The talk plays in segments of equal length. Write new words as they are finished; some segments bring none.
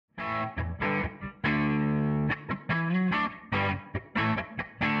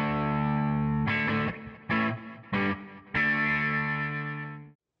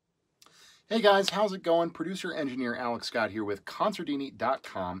Hey guys, how's it going? Producer engineer Alex Scott here with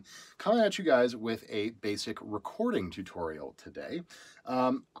Consordini.com, coming at you guys with a basic recording tutorial today.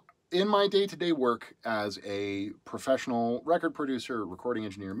 In my day-to-day work as a professional record producer, recording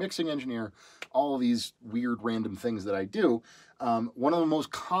engineer, mixing engineer, all of these weird random things that I do, one of the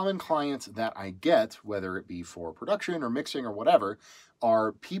most common clients that I get, whether it be for production or mixing or whatever,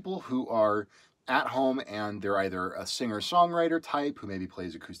 are people who are at home and they're either a singer-songwriter type who maybe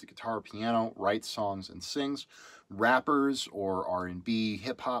plays acoustic guitar, piano, writes songs and sings, rappers or R&B,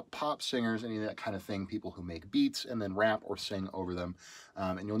 hip-hop, pop singers, any of that kind of thing, people who make beats and then rap or sing over them.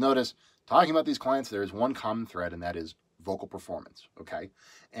 And you'll notice, talking about these clients, there is one common thread, and that is vocal performance, okay?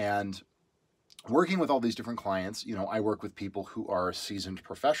 And working with all these different clients, I work with people who are seasoned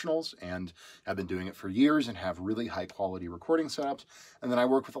professionals and have been doing it for years and have really high quality recording setups. And then I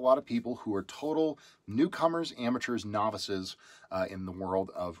work with a lot of people who are total newcomers, amateurs, novices in the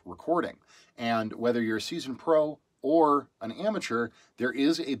world of recording. And whether you're a seasoned pro or an amateur, there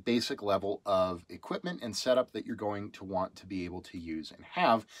is a basic level of equipment and setup that you're going to want to be able to use and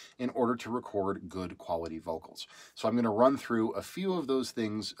have in order to record good quality vocals. So I'm going to run through a few of those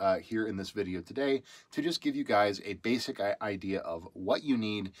things here in this video today to just give you guys a basic idea of what you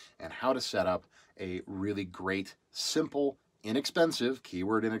need and how to set up a really great, simple, inexpensive,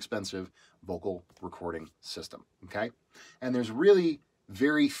 keyword inexpensive, vocal recording system, okay? And there's really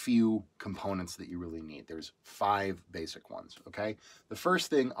very few components that you really need. There's 5 basic ones, okay? The first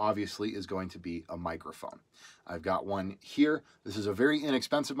thing, obviously, is going to be a microphone. I've got one here. This is a very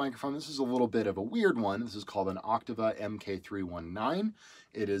inexpensive microphone. This is a little bit of a weird one. This is called an Octava MK319.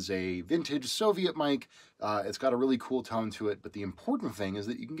 It is a vintage Soviet mic. It's got a really cool tone to it, but the important thing is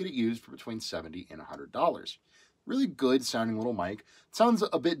that you can get it used for between $70 and $100. Really good sounding little mic. It sounds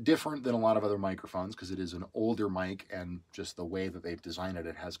a bit different than a lot of other microphones because it is an older mic, and just the way that they've designed it,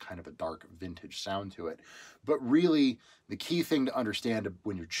 it has kind of a dark vintage sound to it. But really, the key thing to understand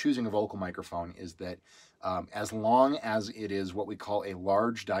when you're choosing a vocal microphone is that as long as it is what we call a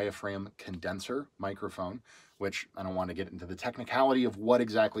large diaphragm condenser microphone, which I don't want to get into the technicality of what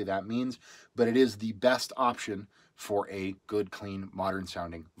exactly that means, but it is the best option for a good, clean, modern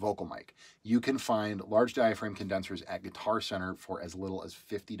sounding vocal mic. You can find large diaphragm condensers at Guitar Center for as little as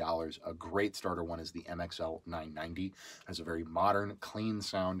 $50. A great starter one is the MXL 990. It has a very modern, clean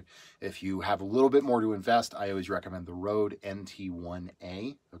sound. If you have a little bit more to invest, I always recommend the Rode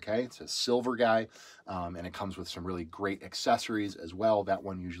NT1A, okay? It's a silver guy, and it comes with some really great accessories as well. That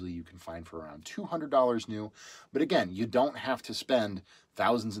one usually you can find for around $200 new. But again, you don't have to spend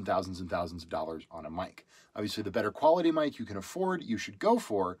thousands and thousands and thousands of dollars on a mic. Obviously, the better quality mic you can afford, you should go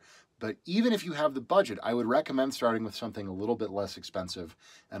for. But even if you have the budget, I would recommend starting with something a little bit less expensive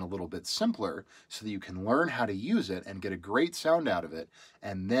and a little bit simpler so that you can learn how to use it and get a great sound out of it.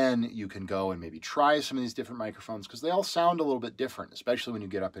 And then you can go and maybe try some of these different microphones because they all sound a little bit different, especially when you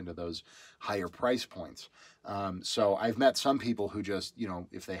get up into those higher price points. So I've met some people who just,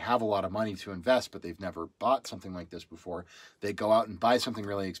 if they have a lot of money to invest, but they've never bought something like this before, they go out and buy something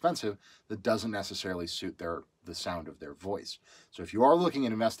really expensive that doesn't necessarily suit the sound of their voice. So if you are looking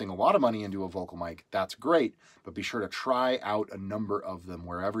at investing a lot of money into a vocal mic, that's great, but be sure to try out a number of them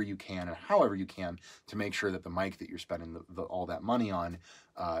wherever you can and however you can to make sure that the mic that you're spending all that money on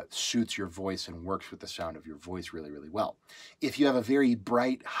suits your voice and works with the sound of your voice really, really well. If you have a very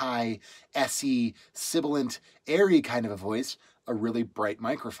bright, high, SE, sibilant, airy kind of a voice, a really bright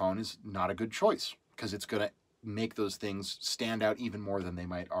microphone is not a good choice because it's going to make those things stand out even more than they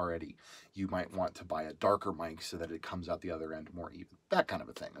might already. You might want to buy a darker mic so that it comes out the other end more even. That kind of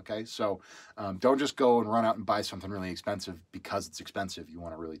a thing, okay? So don't just go and run out and buy something really expensive because it's expensive. You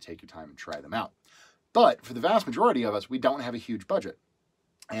want to really take your time and try them out. But for the vast majority of us, we don't have a huge budget.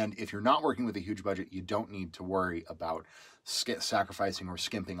 And if you're not working with a huge budget, you don't need to worry about sacrificing or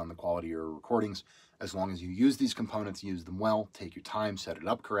skimping on the quality of your recordings. As long as you use these components, use them well, take your time, set it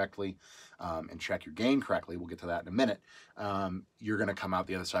up correctly, and check your gain correctly, we'll get to that in a minute, you're going to come out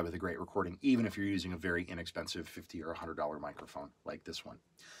the other side with a great recording, even if you're using a very inexpensive $50 or $100 microphone like this one.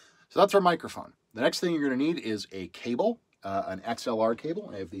 So that's our microphone. The next thing you're going to need is a cable, an XLR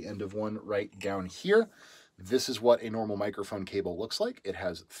cable. I have the end of one right down here. This is what a normal microphone cable looks like. It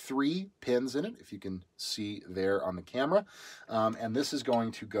has 3 pins in it, if you can see there on the camera. And this is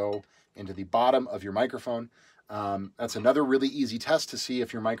going to go into the bottom of your microphone. That's another really easy test to see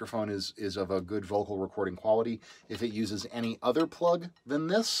if your microphone is of a good vocal recording quality. If it uses any other plug than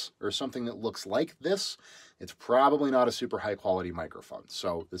this, or something that looks like this, it's probably not a super high quality microphone.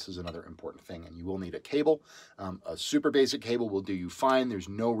 So this is another important thing, and you will need a cable. A super basic cable will do you fine. There's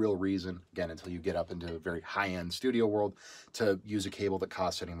no real reason, again, until you get up into a very high-end studio world, to use a cable that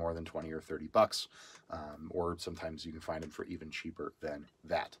costs any more than 20 or 30 bucks. Or sometimes you can find them for even cheaper than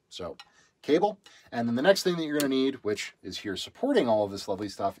that. So cable. And then the next thing that you're going to need, which is here supporting all of this lovely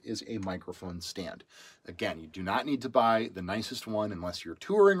stuff, is a microphone stand. Again, you do not need to buy the nicest one unless you're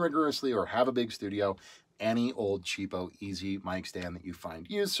touring rigorously or have a big studio. Any old cheapo easy mic stand that you find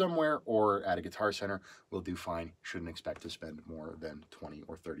used somewhere or at a Guitar Center will do fine. Shouldn't expect to spend more than 20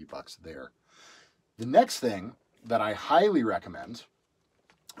 or 30 bucks there. The next thing that I highly recommend,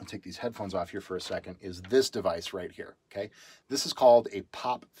 I'll take these headphones off here for a second, is this device right here, okay? This is called a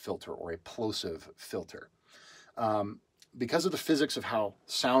pop filter or a plosive filter. Because of the physics of how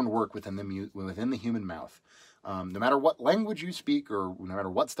sound work within the human mouth, no matter what language you speak or no matter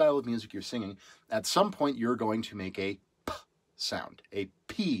what style of music you're singing, at some point you're going to make a P sound, a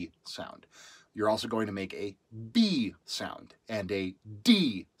P sound. You're also going to make a B sound and a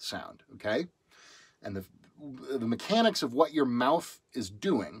D sound, okay? And the mechanics of what your mouth is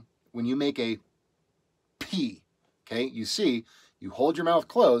doing when you make a P, okay? You see, you hold your mouth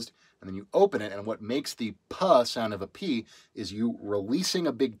closed and then you open it, and what makes the P sound of a P is you releasing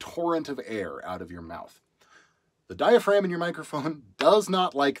a big torrent of air out of your mouth. The diaphragm in your microphone does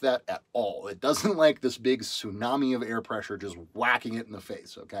not like that at all. It doesn't like this big tsunami of air pressure just whacking it in the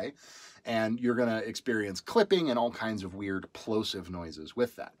face, okay? And you're gonna experience clipping and all kinds of weird plosive noises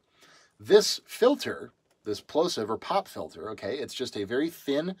with that. This filter, this plosive or pop filter, okay, it's just a very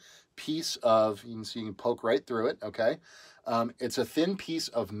thin piece of, you can see you can poke right through it, okay? It's a thin piece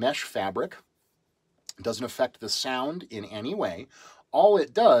of mesh fabric. It doesn't affect the sound in any way. All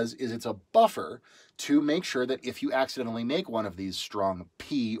it does is it's a buffer to make sure that if you accidentally make one of these strong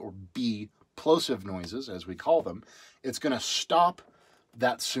P or B plosive noises, as we call them, it's going to stop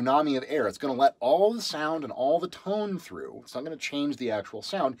that tsunami of air. It's going to let all the sound and all the tone through. It's not going to change the actual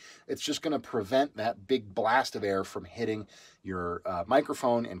sound. It's just going to prevent that big blast of air from hitting your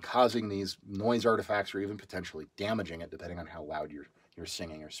microphone and causing these noise artifacts or even potentially damaging it, depending on how loud you're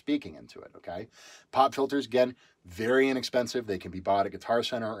singing or speaking into it, okay? Pop filters, again, very inexpensive. They can be bought at Guitar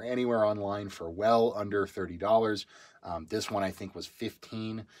Center or anywhere online for well under $30. This one I think was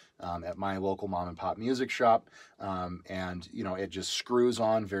 $15 at my local mom and pop music shop. And you know, it just screws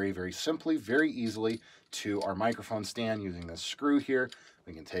on very, very simply, very easily to our microphone stand using this screw here.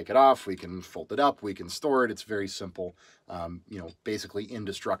 We can take it off, we can fold it up, we can store it. It's very simple, you know, basically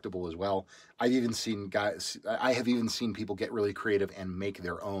indestructible as well. I have even seen people get really creative and make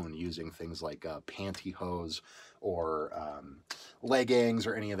their own using things like pantyhose or leggings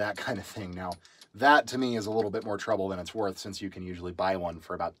or any of that kind of thing. Now, that to me is a little bit more trouble than it's worth, since you can usually buy one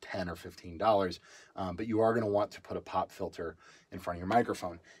for about $10 or $15. But you are going to want to put a pop filter in front of your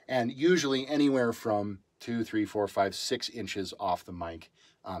microphone, and usually anywhere from 2, 3, 4, 5, 6 inches off the mic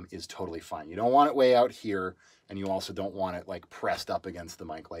is totally fine. You don't want it way out here, and you also don't want it like pressed up against the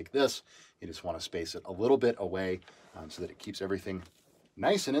mic like this. You just want to space it a little bit away so that it keeps everything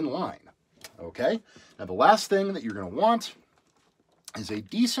nice and in line. Okay, now the last thing that you're going to want is a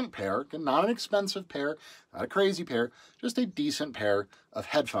decent pair, not an expensive pair, not a crazy pair, just a decent pair of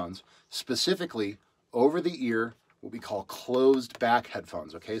headphones, specifically over the ear, what we call closed back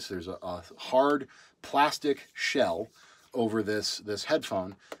headphones. Okay, so there's a hard plastic shell over this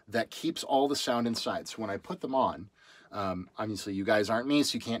headphone that keeps all the sound inside. So when I put them on, obviously you guys aren't me,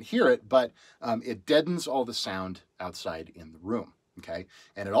 so you can't hear it, but it deadens all the sound outside in the room. Okay,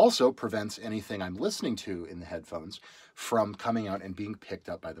 and it also prevents anything I'm listening to in the headphones from coming out and being picked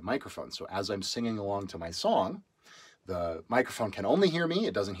up by the microphone. So as I'm singing along to my song, the microphone can only hear me.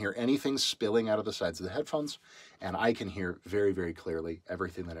 It doesn't hear anything spilling out of the sides of the headphones, and I can hear very, very clearly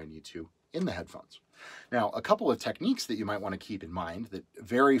everything that I need to in the headphones. Now, a couple of techniques that you might want to keep in mind that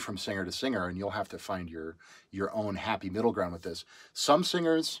vary from singer to singer, and you'll have to find your own happy middle ground with this. Some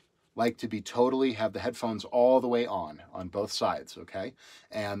singers like to be have the headphones all the way on both sides, okay?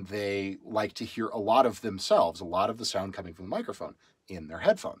 And they like to hear a lot of themselves, a lot of the sound coming from the microphone in their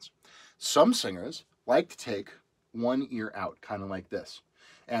headphones. Some singers like to take one ear out, kind of like this.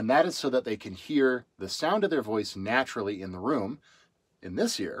 And that is so that they can hear the sound of their voice naturally in the room, in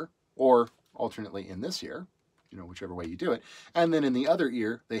this ear, or alternately in this ear, you know, whichever way you do it. And then in the other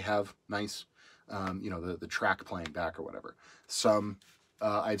ear, they have nice, you know, the track playing back or whatever.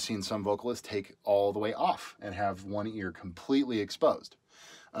 I've seen some vocalists take all the way off and have one ear completely exposed.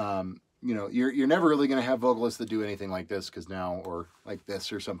 you know, you're never really going to have vocalists that do anything like this, because now, or like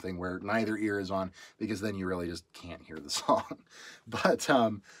this or something where neither ear is on, because then you really just can't hear the song. But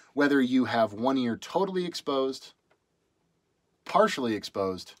whether you have one ear totally exposed, partially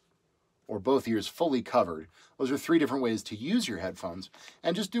exposed, or both ears fully covered, those are 3 different ways to use your headphones,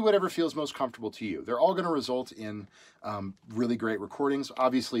 and just do whatever feels most comfortable to you. They're all going to result in really great recordings.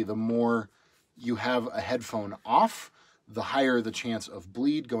 Obviously, the more you have a headphone off, the higher the chance of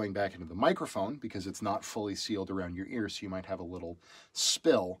bleed going back into the microphone, because it's not fully sealed around your ear, so you might have a little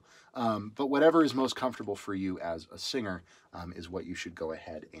spill. But whatever is most comfortable for you as a singer is what you should go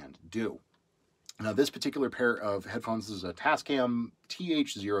ahead and do. Now, this particular pair of headphones is a Tascam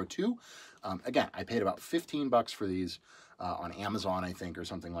TH02. Again, I paid about 15 bucks for these on Amazon, I think, or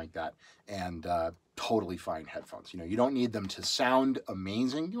something like that, and totally fine headphones. You know, you don't need them to sound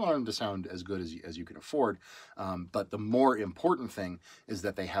amazing. You want them to sound as good as you can afford, but the more important thing is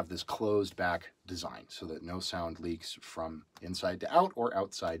that they have this closed back design so that no sound leaks from inside to out or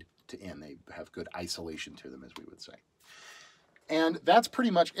outside to in. They have good isolation to them, as we would say. And that's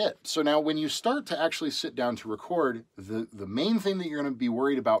pretty much it. So now when you start to actually sit down to record, the main thing that you're going to be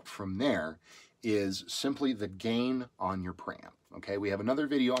worried about from there is simply the gain on your preamp. Okay, we have another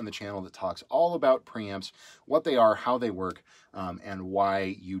video on the channel that talks all about preamps, what they are, how they work, and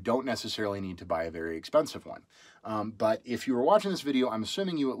why you don't necessarily need to buy a very expensive one. But if you were watching this video, I'm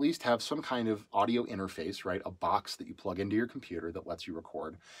assuming you at least have some kind of audio interface, right? A box that you plug into your computer that lets you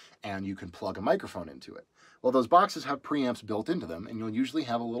record, and you can plug a microphone into it. Well, those boxes have preamps built into them, and you'll usually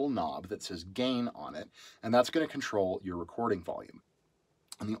have a little knob that says gain on it, and that's going to control your recording volume.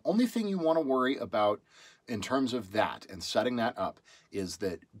 And the only thing you want to worry about in terms of that and setting that up is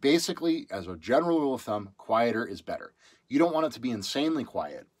that basically, as a general rule of thumb, quieter is better. You don't want it to be insanely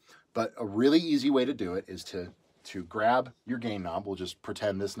quiet, but a really easy way to do it is to grab your gain knob. We'll just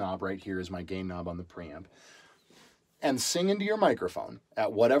pretend this knob right here is my gain knob on the preamp, and sing into your microphone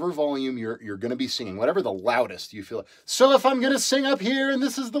at whatever volume you're going to be singing, whatever the loudest you feel. So if I'm going to sing up here and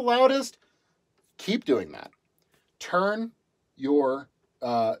this is the loudest, keep doing that. Turn your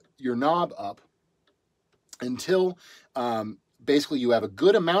knob up until basically you have a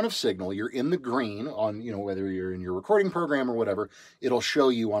good amount of signal. You're in the green on, you know, whether you're in your recording program or whatever, it'll show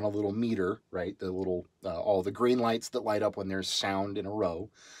you on a little meter, right? The little, all the green lights that light up when there's sound in a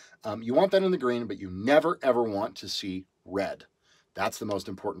row. You want that in the green, but you never ever want to see red. That's the most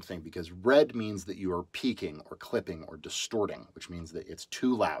important thing, because red means that you are peaking or clipping or distorting, which means that it's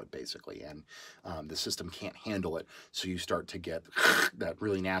too loud, basically, and the system can't handle it, so you start to get that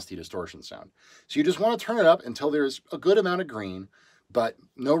really nasty distortion sound. So you just want to turn it up until there's a good amount of green, but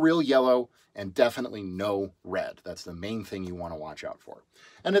no real yellow, and definitely no red. That's the main thing you want to watch out for.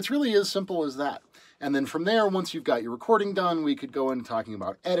 And it's really as simple as that. And then from there, once you've got your recording done, we could go into talking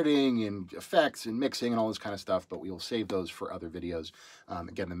about editing and effects and mixing and all this kind of stuff, but we'll save those for other videos.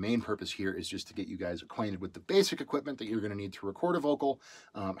 Again, the main purpose here is just to get you guys acquainted with the basic equipment that you're going to need to record a vocal,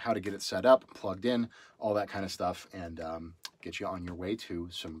 how to get it set up, plugged in, all that kind of stuff, and get you on your way to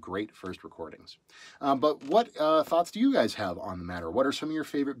some great first recordings. But what thoughts do you guys have on the matter? What are some of your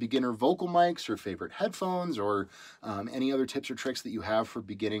favorite beginner vocal mics or favorite headphones, or any other tips or tricks that you have for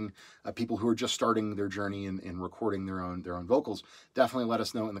beginning people who are just starting their journey in recording their own vocals? Definitely let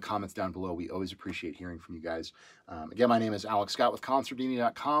us know in the comments down below. We always appreciate hearing from you guys. Again, my name is Alex Scott with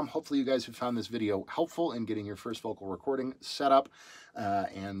Consordini.com. Hopefully you guys have found this video helpful in getting your first vocal recording set up,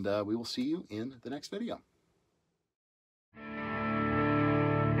 and we will see you in the next video.